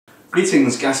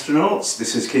Greetings gastronauts,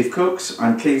 this is KeefCooks,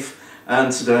 I'm Keef, and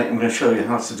today I'm going to show you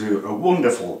how to do a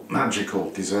wonderful,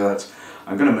 magical dessert.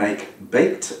 I'm going to make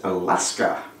Baked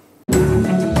Alaska.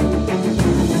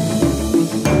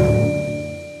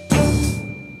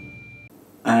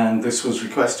 And this was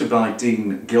requested by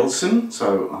Dean Gilson,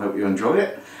 so I hope you enjoy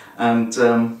it. And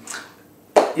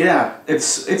yeah,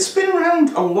 it's been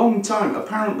around a long time.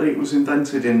 Apparently it was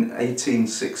invented in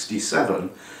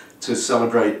 1867 to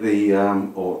celebrate the,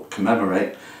 or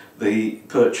commemorate, the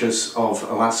purchase of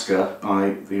Alaska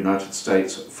by the United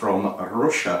States from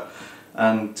Russia,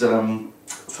 and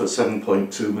for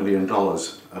 $7.2 million,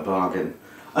 a bargain.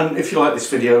 And if you like this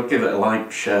video, give it a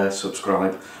like, share,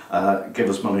 subscribe, give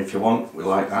us money if you want, we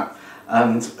like that.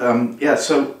 And yeah,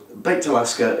 so Baked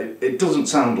Alaska, it doesn't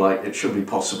sound like it should be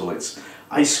possible. It's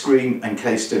ice cream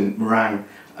encased in meringue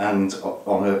and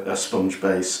on a sponge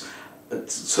base.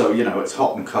 So, you know, it's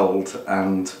hot and cold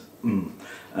and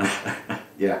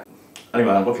yeah.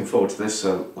 Anyway, I'm looking forward to this,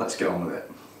 so let's get on with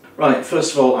it. Right,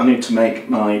 first of all I need to make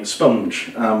my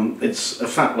sponge. It's a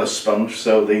fatless sponge,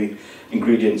 so the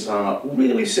ingredients are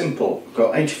really simple. I've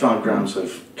got 85 grams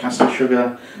of caster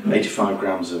sugar, 85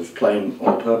 grams of plain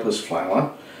all-purpose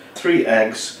flour, 3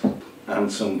 eggs and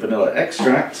some vanilla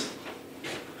extract,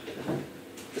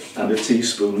 and a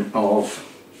teaspoon of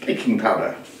baking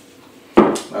powder.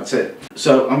 That's it.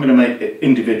 So I'm going to make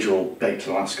individual baked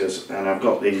Alaskas, and I've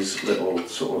got these little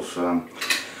sort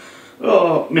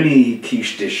of mini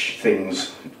quiche dish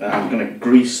things. I'm going to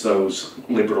grease those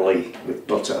liberally with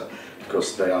butter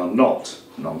because they are not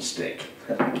non-stick.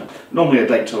 Normally a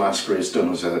baked Alaska is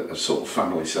done as a sort of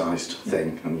family-sized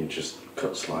thing and you just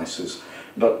cut slices,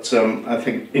 but I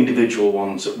think individual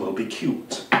ones will be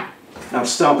cute. Now to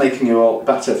start making your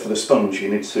batter for the sponge, you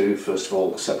need to first of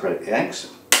all separate the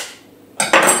eggs.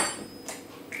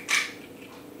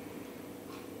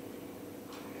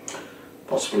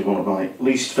 Possibly one of my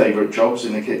least favourite jobs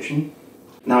in the kitchen.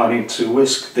 Now I need to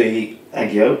whisk the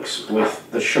egg yolks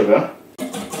with the sugar.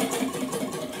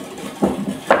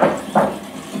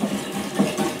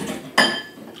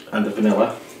 And the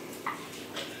vanilla.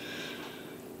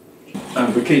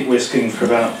 And we keep whisking for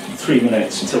about 3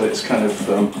 minutes until it's kind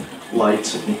of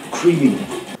light and creamy.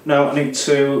 Now I need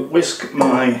to whisk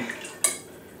my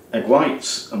egg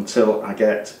whites until I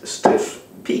get stiff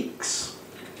peaks.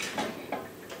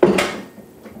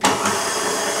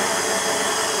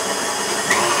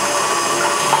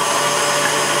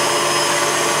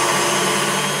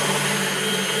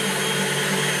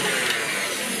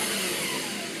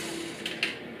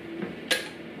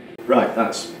 Right,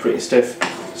 that's pretty stiff.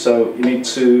 So you need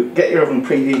to get your oven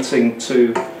preheating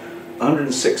to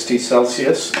 160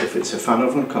 Celsius if it's a fan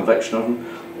oven, convection oven,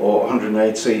 or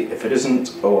 180 if it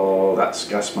isn't, or that's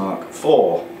gas mark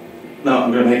 4. Now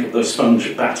I'm going to make up the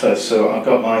sponge batter, so I've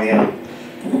got my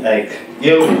egg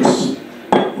yolks,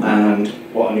 and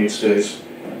what I need to do is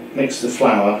mix the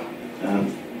flour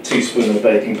and a teaspoon of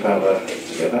baking powder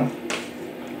together.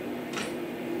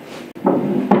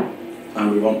 And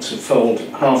we want to fold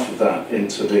half of that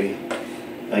into the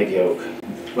egg yolk.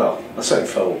 Well, I say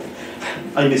fold,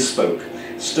 I misspoke,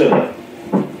 stir.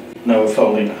 Now we're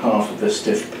folding half of the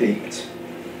stiff peaked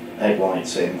egg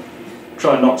whites in.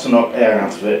 Try not to knock air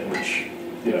out of it, which,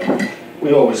 you know,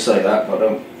 we always say that, but I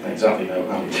don't exactly know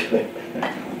how we do it.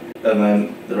 And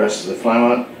then the rest of the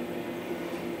flour.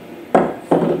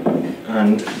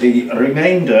 And the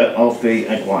remainder of the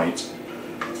egg white.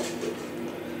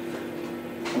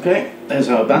 Okay, there's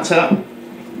our batter.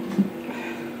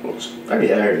 Looks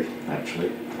very airy,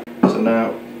 actually. So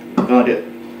now divide it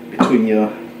between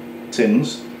your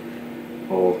tins,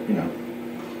 or, you know,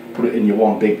 put it in your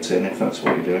one big tin if that's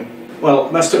what you're doing. Well,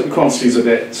 I messed up the quantities a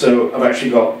bit, so I've actually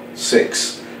got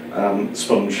 6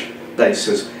 sponge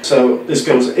bases. So this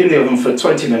goes in the oven for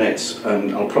 20 minutes,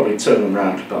 and I'll probably turn them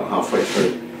around about halfway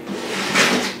through.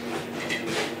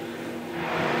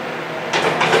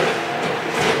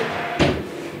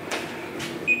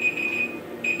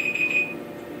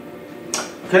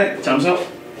 Okay, time's up.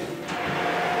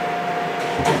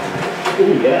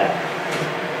 Oh yeah.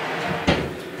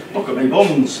 Look at me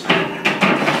buns. I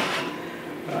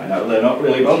know they're not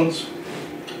really buns.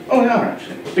 Oh, they are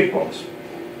actually, big ones.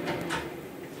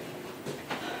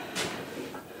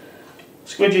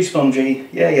 Squidgy, spongy,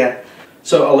 yeah.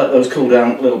 So I'll let those cool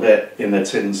down a little bit in their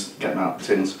tins, get them out of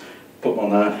the tins, put them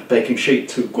on a baking sheet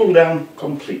to cool down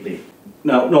completely.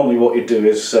 Now, normally what you do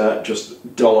is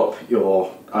just dollop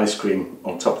your ice cream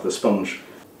on top of the sponge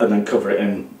and then cover it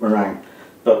in meringue.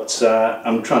 But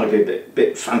I'm trying to be a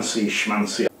bit fancy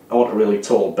schmancy. I want a really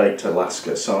tall baked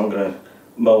Alaska, so I'm going to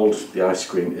mould the ice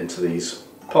cream into these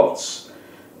pots.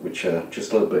 which are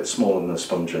just a little bit smaller than the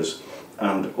sponges.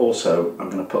 And also I'm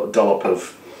going to put a dollop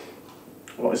of,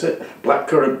 what is it?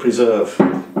 Blackcurrant preserve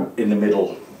in the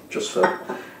middle, just for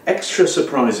extra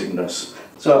surprisingness.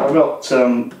 So I've got,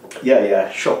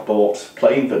 shop bought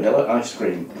plain vanilla ice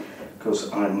cream,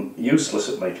 because I'm useless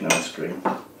at making ice cream.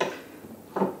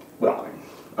 Well,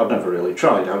 I've never really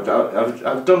tried. I've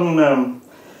done,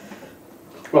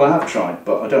 well, I have tried,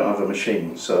 but I don't have a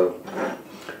machine, so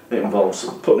it involves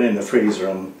putting it in the freezer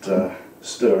and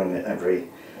stirring it every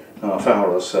half hour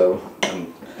or so,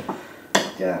 and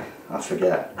yeah, I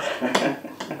forget.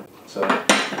 So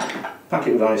pack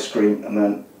it with ice cream and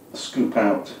then scoop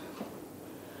out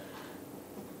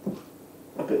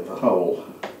a bit of a hole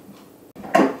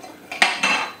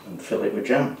and fill it with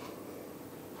jam.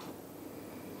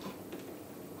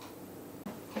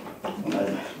 And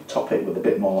then top it with a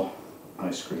bit more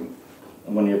ice cream.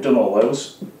 And when you've done all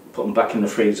those, put them back in the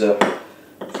freezer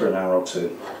for an hour or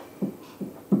two.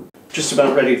 Just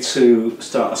about ready to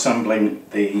start assembling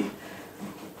the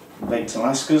baked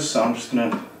Alaskas, so I'm just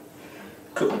going to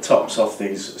cut the tops off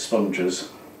these sponges.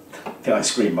 The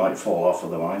ice cream might fall off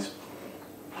otherwise.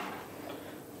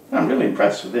 I'm really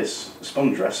impressed with this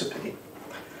sponge recipe,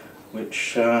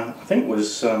 which I think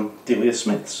was Delia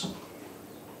Smith's.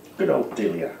 Good old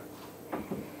Delia.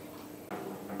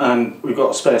 And we've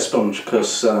got a spare sponge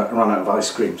because I ran out of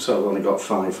ice cream, so I've only got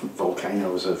 5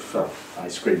 volcanoes of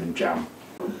ice cream and jam.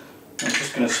 I'm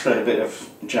just going to spread a bit of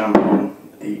jam on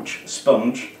each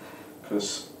sponge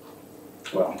because,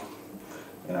 well,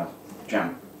 you know,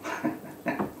 jam.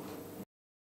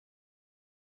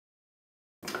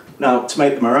 Now, to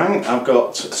make the meringue, I've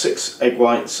got 6 egg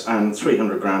whites and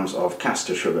 300 grams of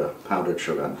caster sugar, powdered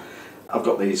sugar. I've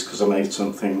got these because I made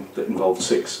something that involved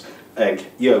 6 egg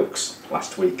yolks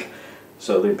last week,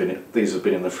 so these have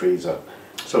been in the freezer.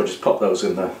 So I just pop those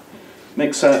in the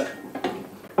mixer,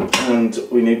 and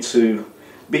we need to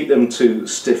beat them to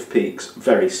stiff peaks,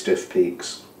 very stiff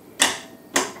peaks.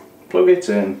 Plug it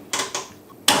in.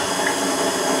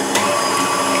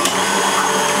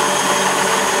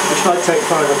 Which might take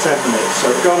 5 or 10 minutes,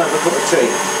 so go and have a cup of tea.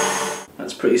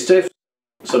 That's pretty stiff.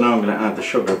 So now I'm going to add the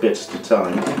sugar a bit at a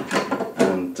time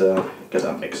and get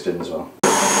that mixed in as well.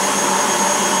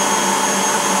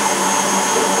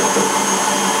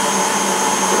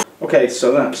 Okay,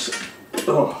 so that's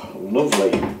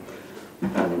lovely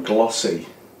and glossy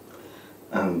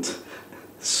and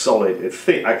solid.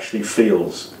 It actually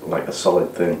feels like a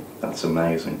solid thing. That's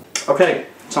amazing. Okay,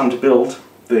 time to build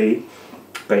the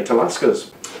baked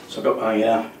Alaskas. So I've got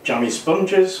my jammy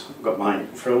sponges, I've got my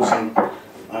frozen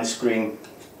ice cream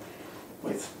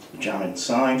with jam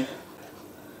inside.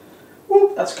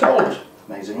 Ooh, that's cold,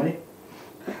 amazingly.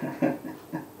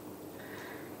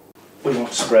 We want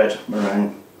to spread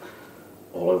meringue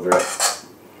all over it.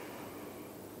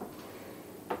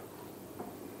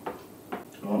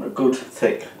 You want a good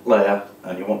thick layer,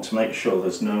 and you want to make sure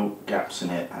there's no gaps in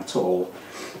it at all,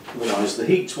 otherwise the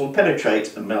heat will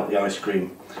penetrate and melt the ice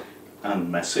cream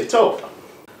and mess it up.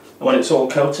 And when it's all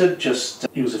coated, just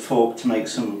use a fork to make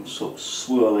some sort of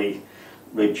swirly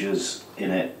ridges in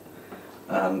it,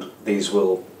 and these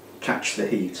will catch the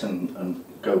heat and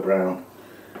go brown.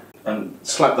 And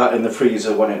slap that in the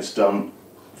freezer when it's done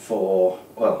for,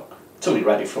 well, till you're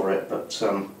ready for it, but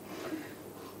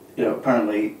you know,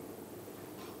 apparently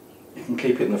you can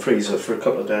keep it in the freezer for a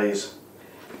couple of days.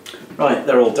 Right,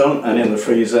 they're all done and in the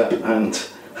freezer, and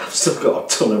I've still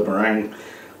got a ton of meringue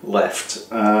left,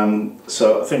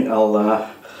 so I think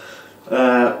I'll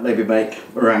maybe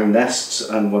make meringue nests,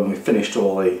 and when we've finished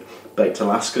all the baked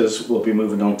Alaskas we'll be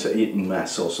moving on to eating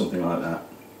mess or something like that.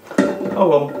 Oh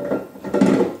well,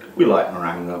 we like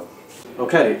meringue though.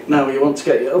 Okay, now you want to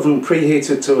get your oven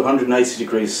preheated to 180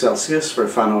 degrees Celsius for a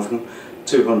fan oven,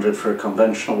 200 for a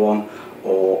conventional one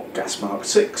or gas mark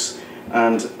 6,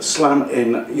 and slam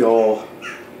in your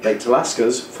baked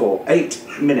Alaskas for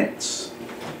 8 minutes.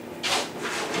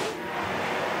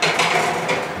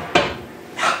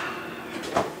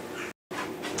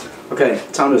 Okay,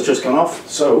 timer's just gone off,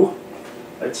 so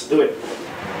let's do it.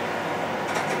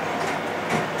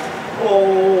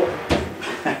 Oh!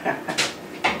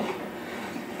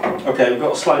 Okay, we've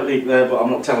got a slight leak there, but I'm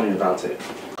not telling you about it.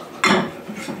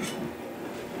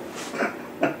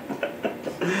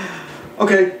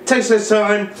 Okay, taste this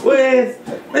time with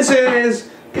Mrs.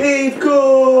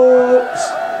 KeefCooks!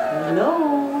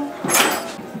 Hello!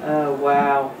 Oh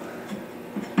wow.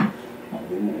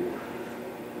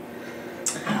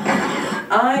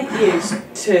 I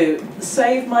used to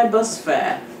save my bus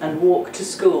fare and walk to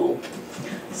school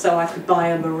so I could buy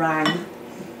a meringue.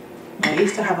 I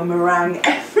used to have a meringue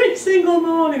every single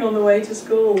morning on the way to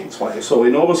school. That's why you're so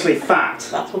enormously fat.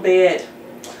 That'll be it.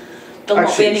 There'll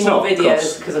not be any more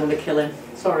videos because I'm going to kill him.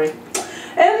 Sorry.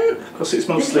 Because it's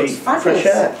mostly fresh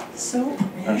air. So,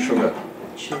 and sugar.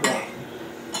 Sugar.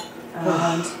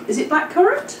 And is it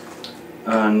blackcurrant?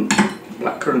 And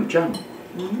blackcurrant jam.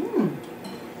 Mm.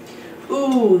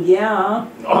 Ooh, yeah.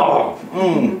 Oh,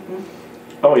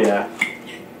 oh yeah.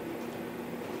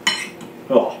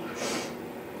 Oh.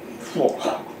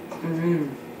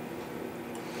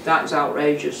 That's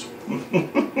outrageous.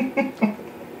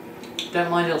 Don't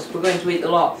mind us, we're going to eat a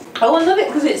lot. Oh, I love it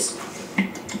because it's,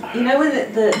 you know, when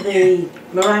the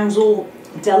meringue's all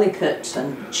delicate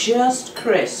and just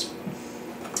crisp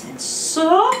and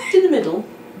soft in the middle.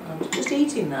 I'm just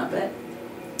eating that bit.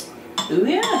 Ooh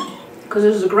yeah. Because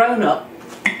as a grown-up,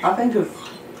 I think of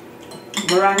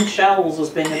meringue shells as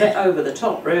being a bit over the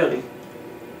top, really.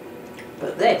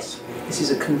 But this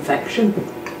is a confection.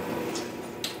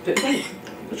 Don't you think?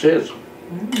 It is.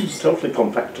 It's totally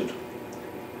compacted.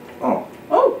 Oh.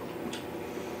 Oh!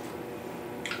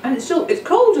 And it's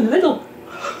cold in the middle.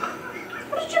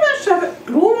 How did you manage to have it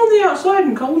warm on the outside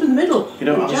and cold in the middle? You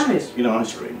know,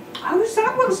 ice cream. How is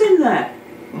that what's in there?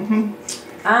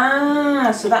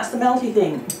 Ah, so that's the melty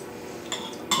thing.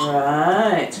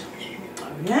 Right.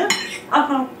 Oh yeah.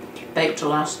 Baked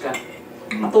Alaska.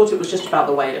 I thought it was just about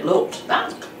the way it looked.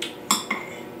 That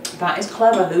is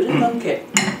clever. Who'd have thunk it?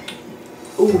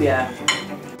 Oh yeah.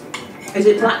 Is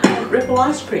it black ripple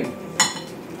ice cream?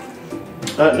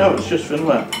 No, it's just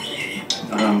vanilla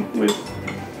with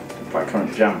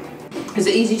blackcurrant jam. Is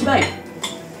it easy to make?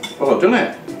 Well, I've done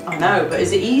it. I know, but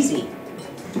is it easy?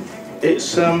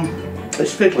 It's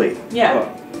fiddly. Yeah.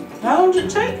 How long did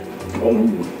it take? Oh,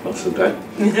 that's a day.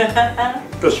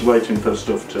 Just waiting for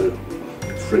stuff to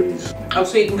freeze. Oh,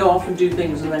 so you can go off and do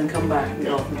things and then come back and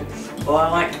go off and do. Oh, I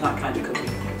like that kind of cooking.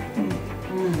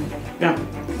 Yeah.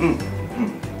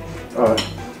 Alright.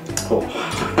 Oh.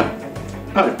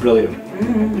 That is brilliant.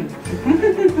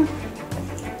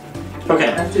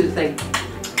 Okay. Let's do the thing.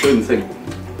 Doing the thing.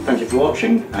 Thank you for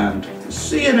watching and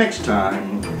see you next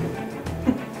time.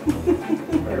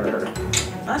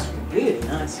 That's really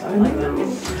nice. I like that.